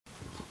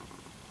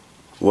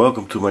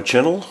Welcome to my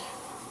channel.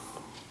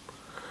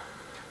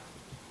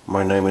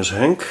 My name is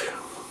Henk,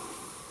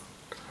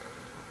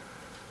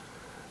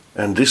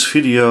 and this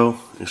video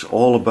is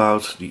all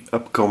about the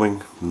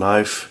upcoming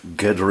knife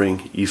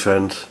gathering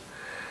event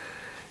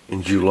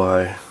in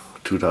July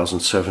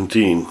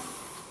 2017.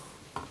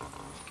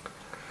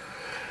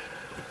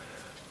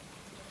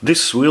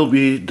 This will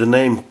be the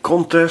name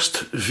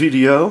contest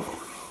video.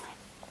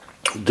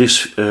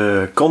 This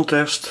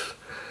contest,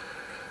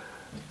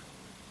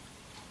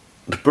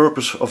 the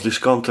purpose of this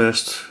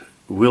contest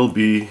will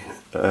be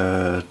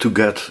to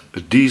get a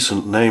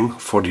decent name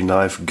for the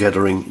knife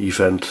gathering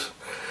event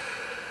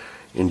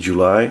in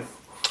July,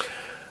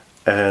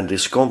 and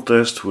this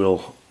contest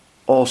will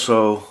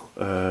also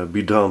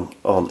be done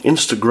on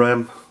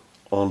Instagram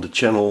on the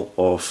channel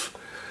of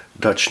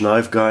Dutch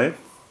Knife Guy.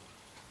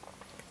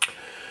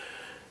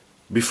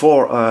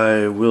 Before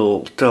I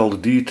will tell the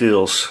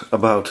details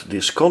about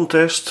this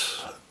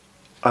contest,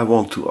 I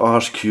want to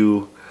ask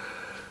you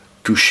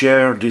to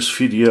share this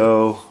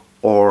video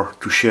or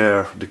to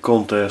share the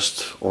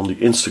contest on the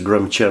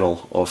Instagram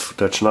channel of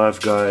Dutch Knife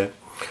Guy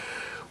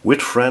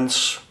with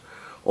friends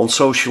on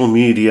social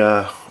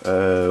media,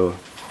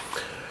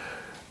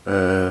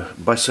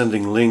 by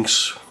sending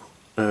links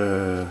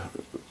by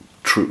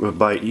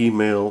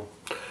email.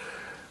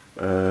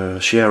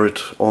 Share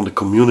it on the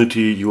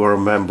community you are a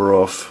member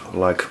of,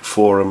 like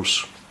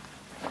forums.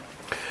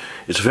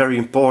 It's very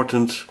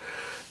important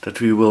that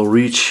we will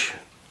reach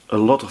a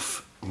lot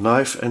of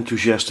knife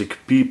enthusiastic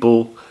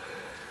people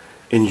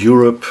in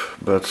Europe,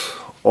 but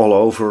all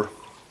over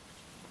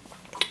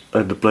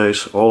the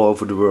place, all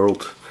over the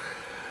world.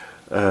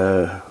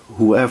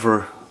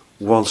 Whoever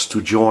wants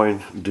to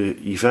join the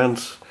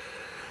event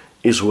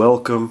is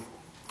welcome.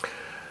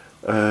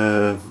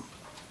 An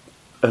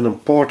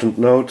important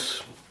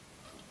note: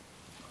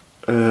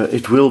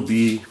 it will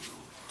be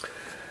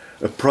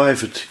a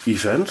private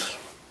event,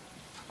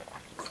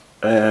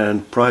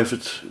 and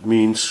private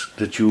means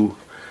that you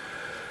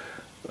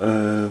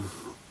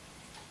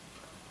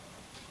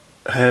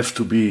have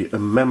to be a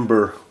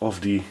member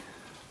of the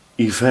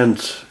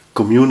event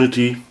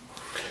community,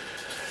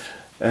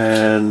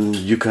 and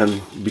you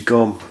can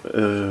become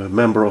a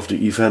member of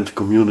the event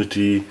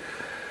community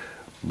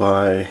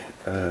by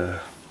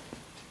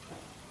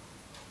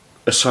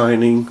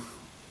assigning.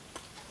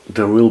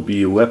 There will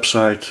be a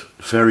website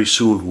very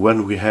soon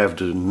when we have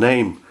the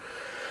name.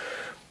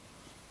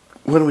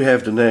 When we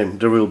have the name,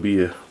 there will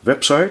be a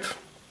website,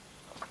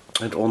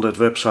 and on that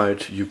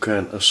website you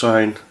can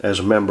assign as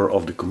a member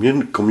of the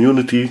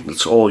community.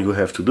 That's all you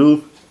have to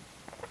do.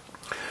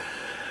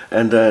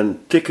 And then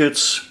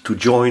tickets to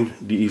join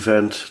the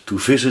event, to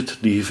visit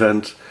the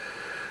event,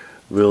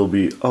 will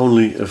be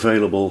only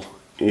available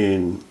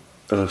in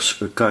a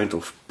kind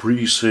of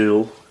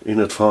pre-sale in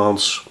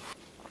advance,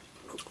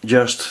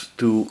 just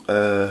to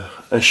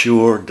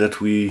ensure that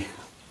we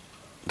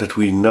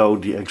know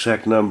the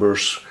exact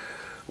numbers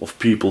of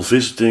people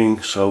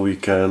visiting, so we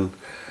can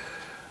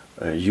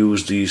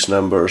use these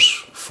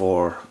numbers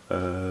for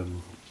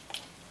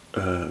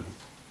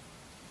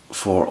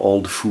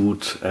all the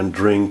food and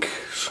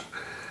drinks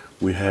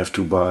we have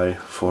to buy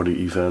for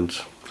the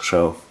event.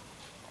 So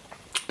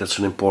that's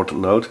an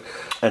important note,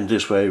 and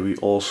this way we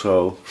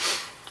also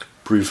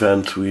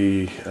prevent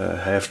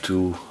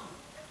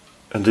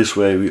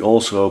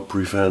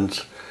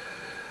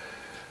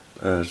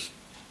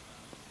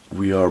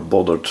we are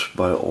bothered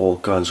by all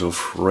kinds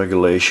of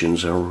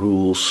regulations and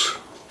rules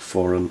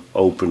for an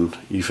open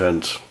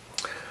event,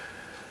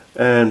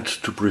 and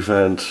to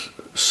prevent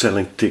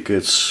selling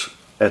tickets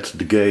at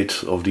the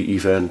gate of the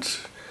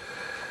event.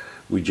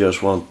 We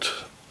just want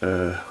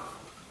a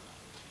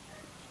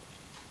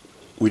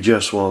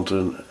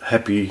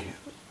happy,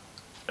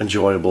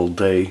 enjoyable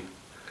day,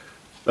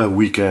 a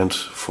weekend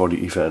for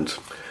the event.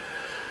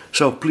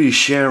 So please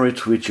share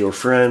it with your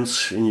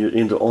friends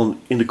in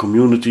the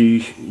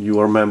community you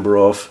are a member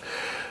of.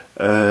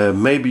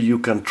 Maybe you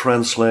can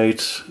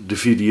translate the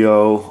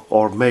video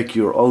or make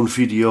your own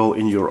video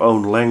in your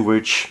own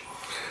language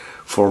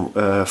for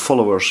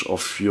followers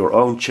of your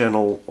own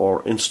channel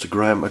or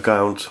Instagram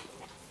account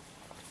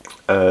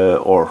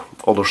or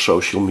other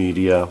social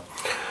media.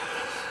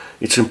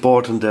 It's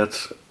important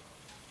that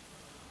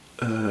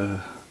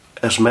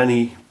as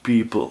many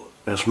people,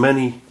 as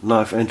many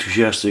knife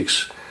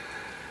enthusiasts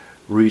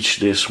reach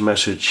this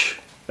message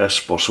as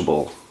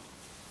possible.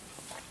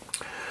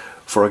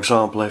 For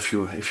example, if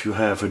you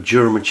have a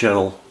German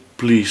channel,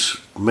 please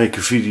make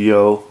a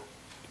video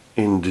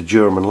in the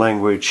German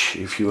language.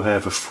 If you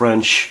have a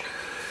French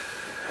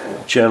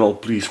channel,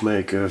 please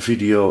make a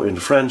video in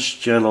the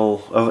French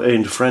channel,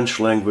 in the French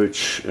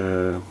language.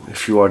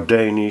 If you are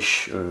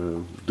Danish,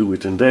 do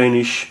it in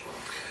Danish.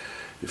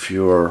 If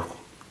you are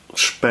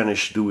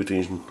Spanish, do it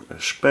in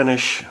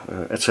Spanish,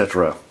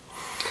 etc.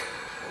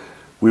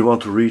 We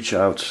want to reach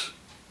out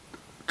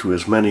to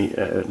as many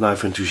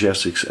knife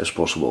enthusiasts as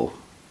possible.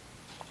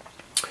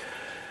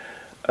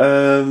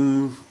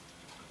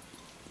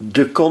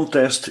 The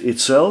contest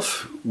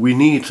itself, we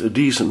need a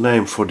decent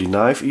name for the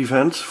knife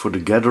event, for the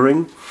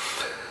gathering.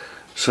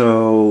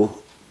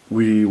 So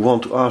we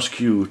want to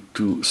ask you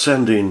to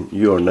send in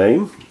your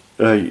name,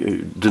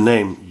 the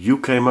name you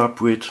came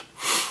up with,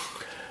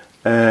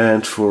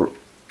 and for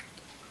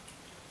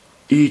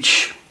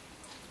each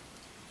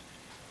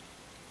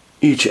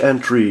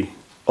entry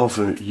of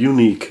a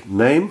unique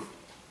name,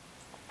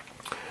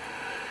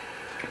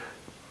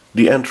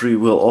 the entry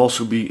will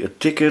also be a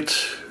ticket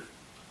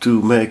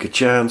to make a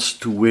chance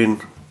to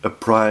win a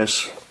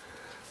prize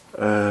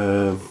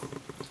of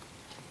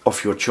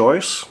your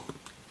choice.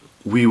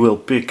 We will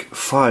pick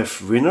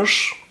 5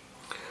 winners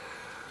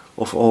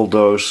of all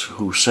those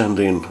who send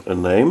in a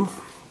name,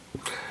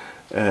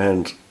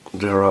 and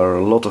there are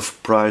a lot of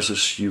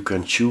prizes you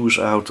can choose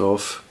out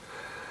of.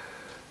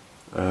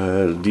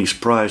 These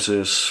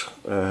prizes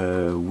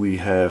we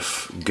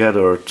have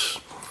gathered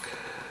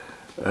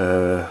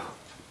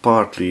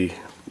partly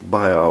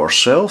by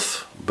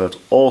ourselves, but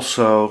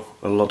also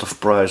a lot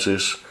of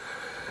prizes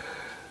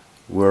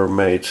were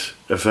made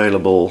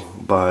available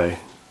by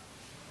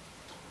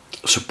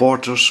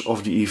supporters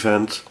of the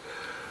event.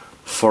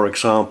 For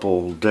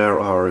example, there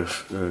are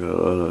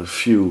a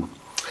few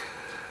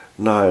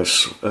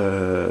knives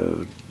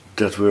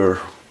that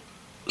were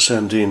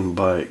sent in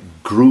by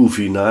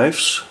Groovy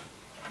Knives.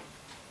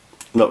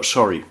 No,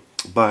 sorry,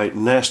 by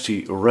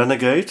Nasty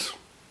Renegade.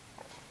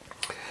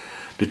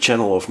 The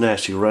channel of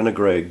Nasty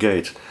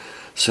Renegade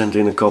sent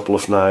in a couple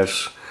of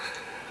knives.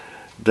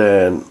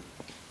 Then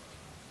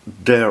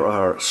there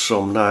are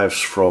some knives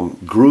from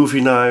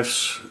Groovy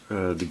Knives,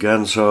 the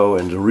Ganzo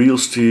and the Real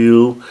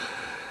Steel.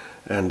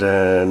 And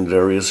then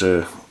there is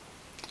a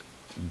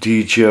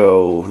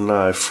Dijo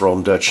knife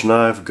from Dutch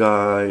Knife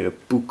Guy, a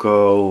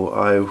Puko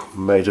I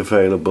made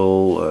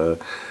available.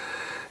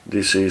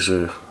 This is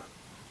a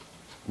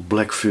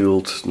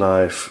Blackfield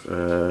knife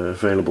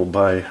available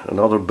by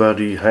another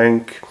buddy,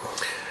 Hank.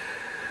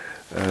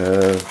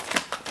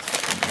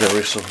 There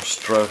is some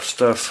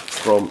stuff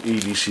from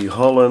EDC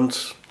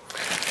Holland.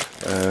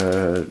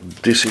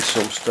 This is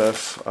some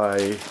stuff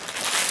I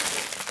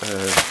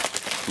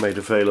made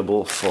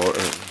available for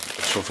a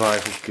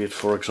survival kit,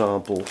 for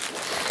example.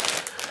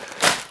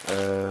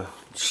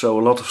 So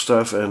a lot of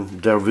stuff,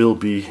 and there will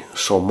be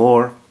some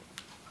more.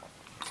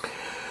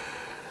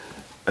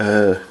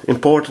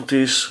 Important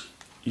is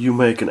you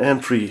make an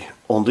entry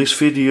on this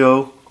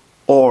video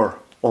or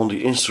on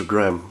the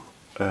Instagram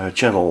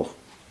channel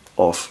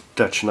of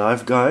Dutch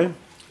Knife Guy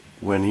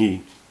when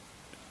he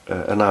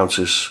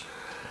announces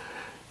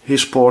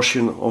his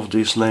portion of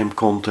this name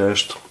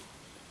contest.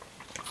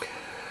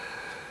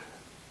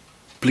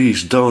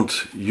 Please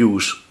don't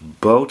use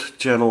both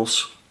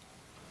channels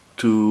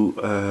to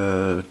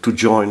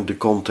join the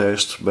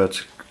contest,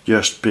 but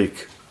just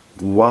pick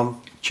one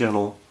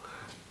channel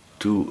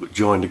to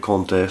join the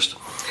contest,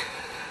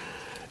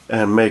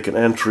 and make an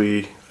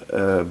entry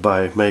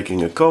by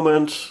making a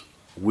comment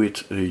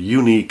with a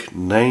unique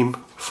name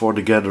for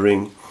the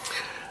gathering,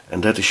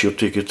 and that is your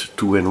ticket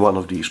to win one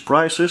of these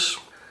prizes.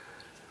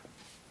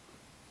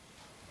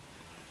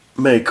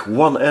 Make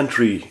one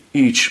entry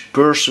each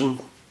person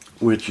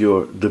with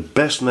the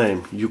best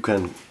name you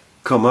can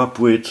come up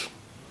with,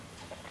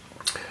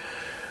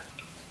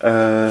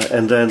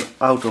 and then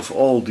out of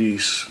all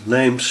these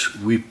names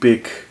we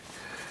pick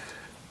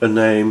a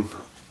name,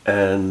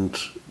 and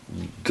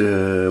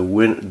the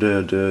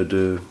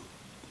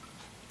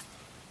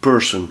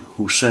person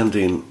who sent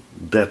in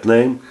that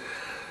name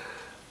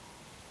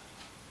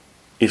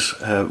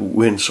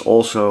wins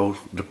also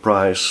the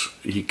prize.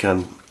 He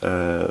can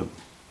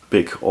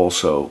pick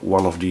also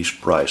one of these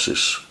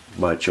prizes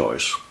by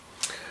choice.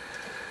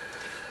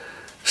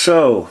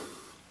 So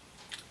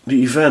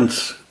the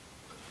event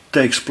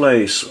takes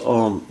place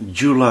on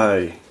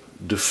July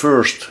the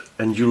 1st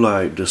and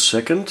July the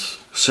 2nd,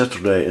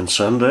 Saturday and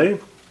Sunday.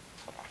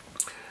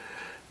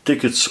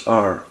 Tickets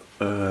are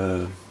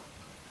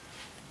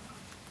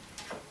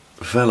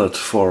valid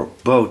for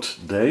both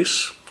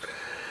days,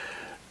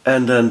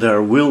 and then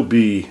there will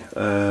be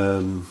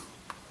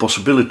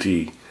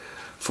possibility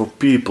for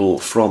people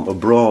from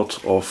abroad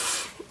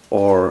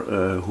or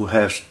who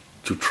have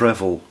to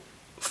travel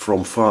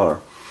from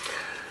far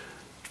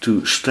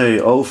to stay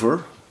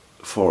over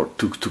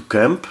to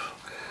camp.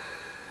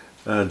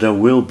 There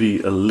will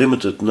be a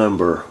limited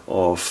number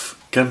of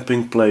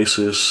camping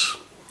places.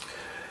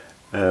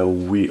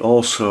 We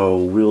also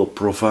will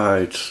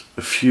provide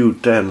a few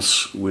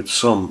tents with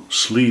some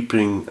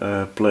sleeping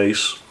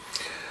place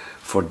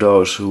for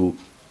those who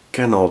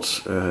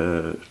cannot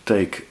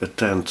take a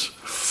tent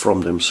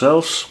from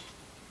themselves.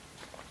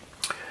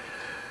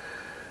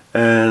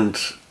 And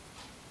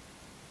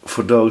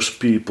for those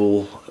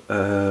people,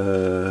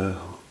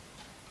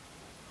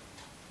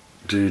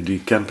 the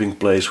camping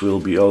place will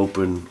be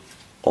open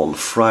on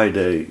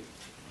Friday,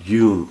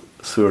 June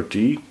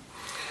 30.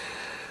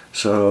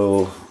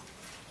 So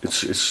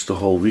it's the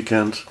whole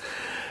weekend.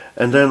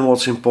 And then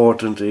what's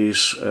important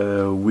is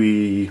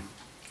we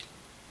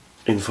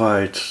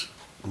invite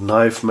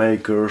knife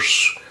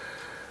makers,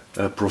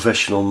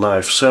 professional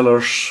knife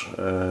sellers,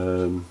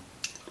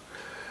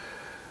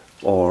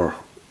 or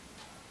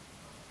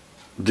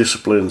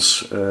disciplines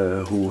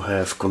who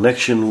have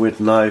connection with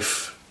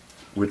knives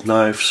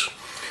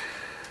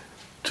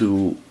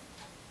to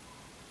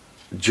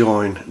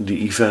join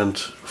the event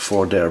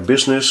for their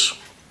business.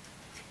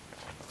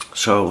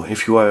 So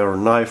if you are a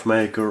knife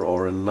maker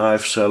or a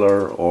knife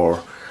seller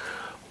or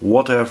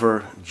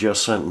whatever,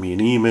 just send me an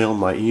email.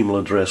 My email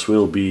address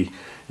will be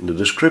in the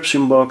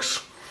description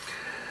box.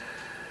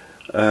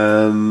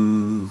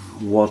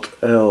 What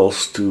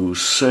else to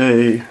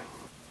say?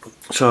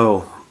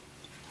 So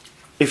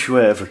if you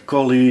have a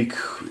colleague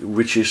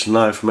which is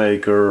knife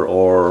maker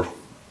or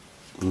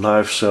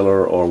knife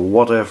seller or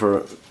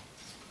whatever,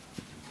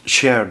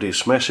 share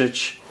this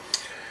message.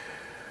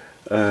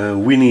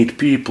 We need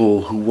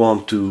people who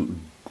want to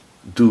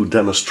do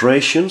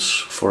demonstrations,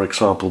 for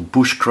example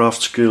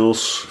bushcraft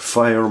skills,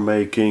 fire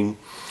making,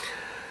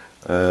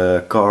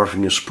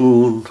 carving a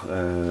spoon,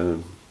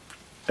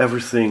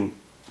 everything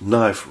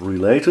knife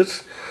related.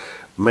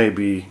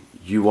 Maybe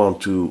you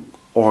want to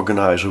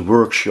organize a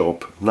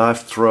workshop,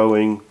 knife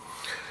throwing,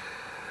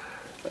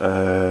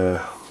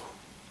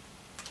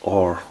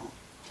 or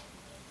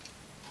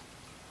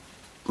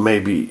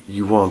maybe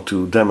you want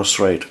to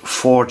demonstrate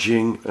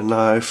forging a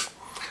knife.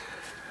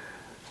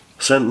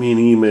 Send me an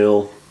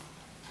email.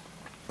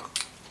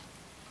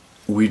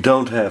 We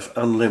don't have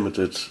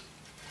unlimited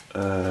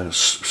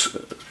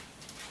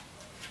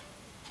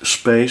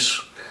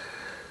space,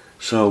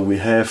 so we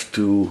have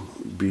to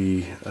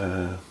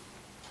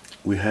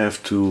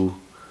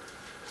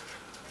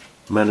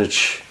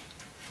manage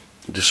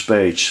the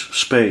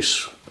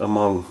space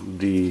among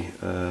the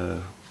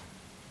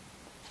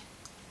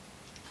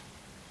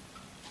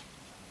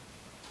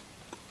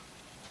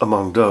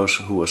among those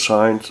who are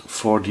signed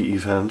for the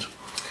event.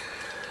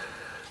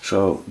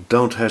 So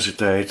don't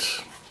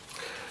hesitate,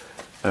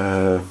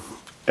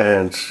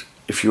 and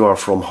if you are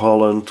from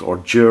Holland or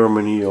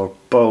Germany or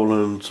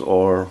Poland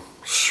or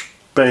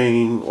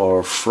Spain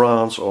or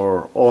France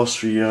or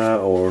Austria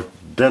or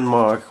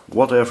Denmark,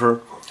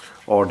 whatever,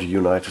 or the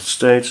United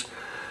States,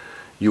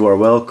 you are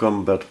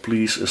welcome, but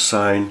please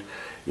assign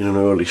in an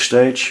early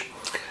stage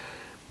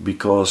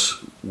because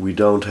we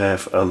don't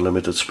have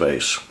unlimited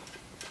space.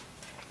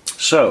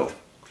 So,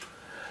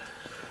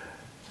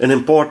 an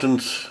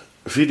important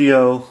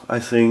video, I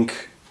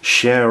think.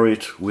 Share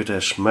it with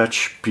as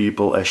much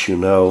people as you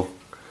know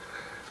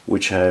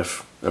which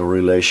have a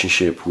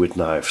relationship with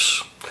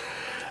knives.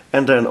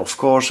 And then of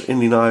course in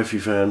the knife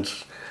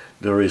event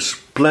there is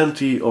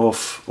plenty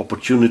of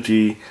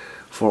opportunity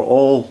for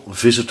all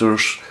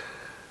visitors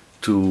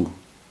to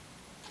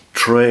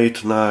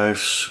trade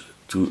knives,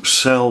 to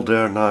sell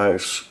their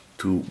knives,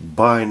 to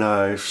buy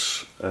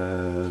knives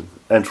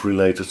and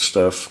related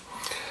stuff.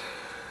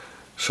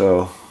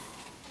 So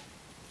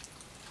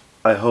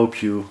I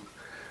hope you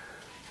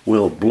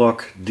will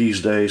block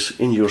these days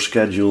in your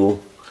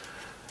schedule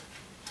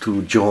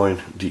to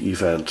join the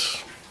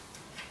event.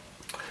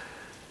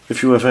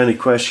 If you have any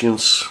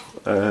questions,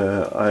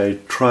 I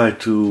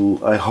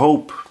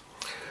hope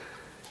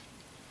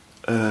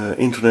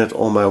internet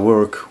on my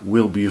work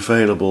will be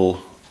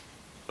available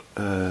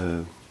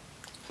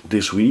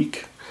this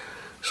week,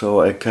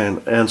 so I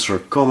can answer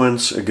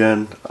comments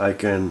again, I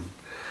can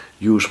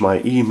use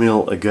my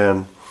email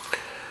again.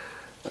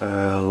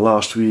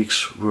 Last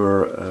weeks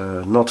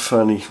were not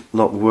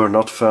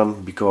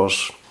fun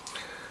because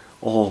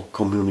all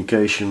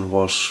communication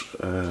was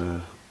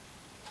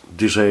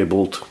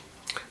disabled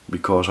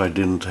because I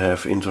didn't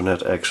have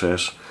internet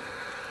access.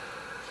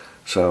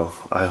 So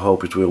I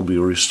hope it will be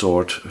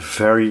restored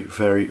very,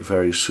 very,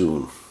 very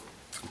soon.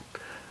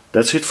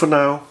 That's it for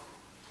now.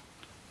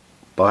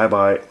 Bye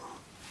bye.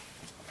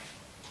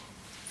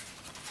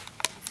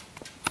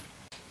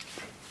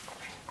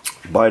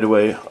 By the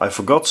way, I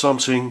forgot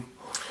something.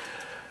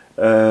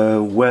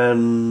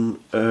 When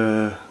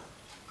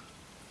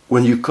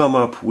you come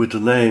up with a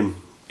name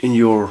in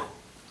your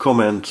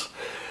comment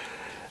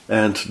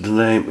and the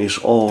name is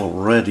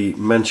already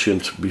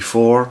mentioned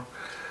before,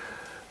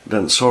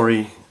 then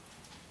sorry,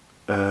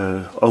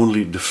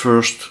 only the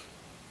first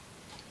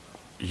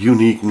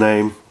unique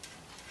name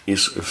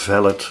is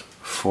valid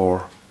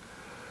for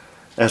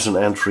as an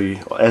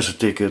entry, as a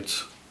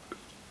ticket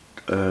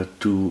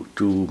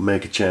to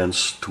make a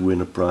chance to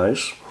win a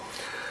prize.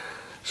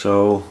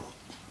 So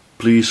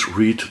please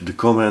read the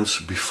comments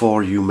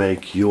before you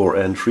make your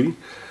entry.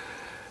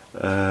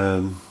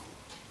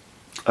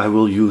 I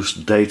will use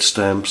date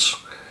stamps,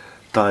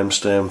 time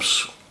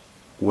stamps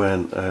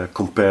when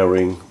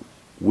comparing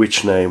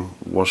which name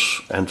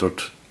was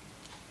entered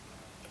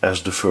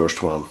as the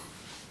first one.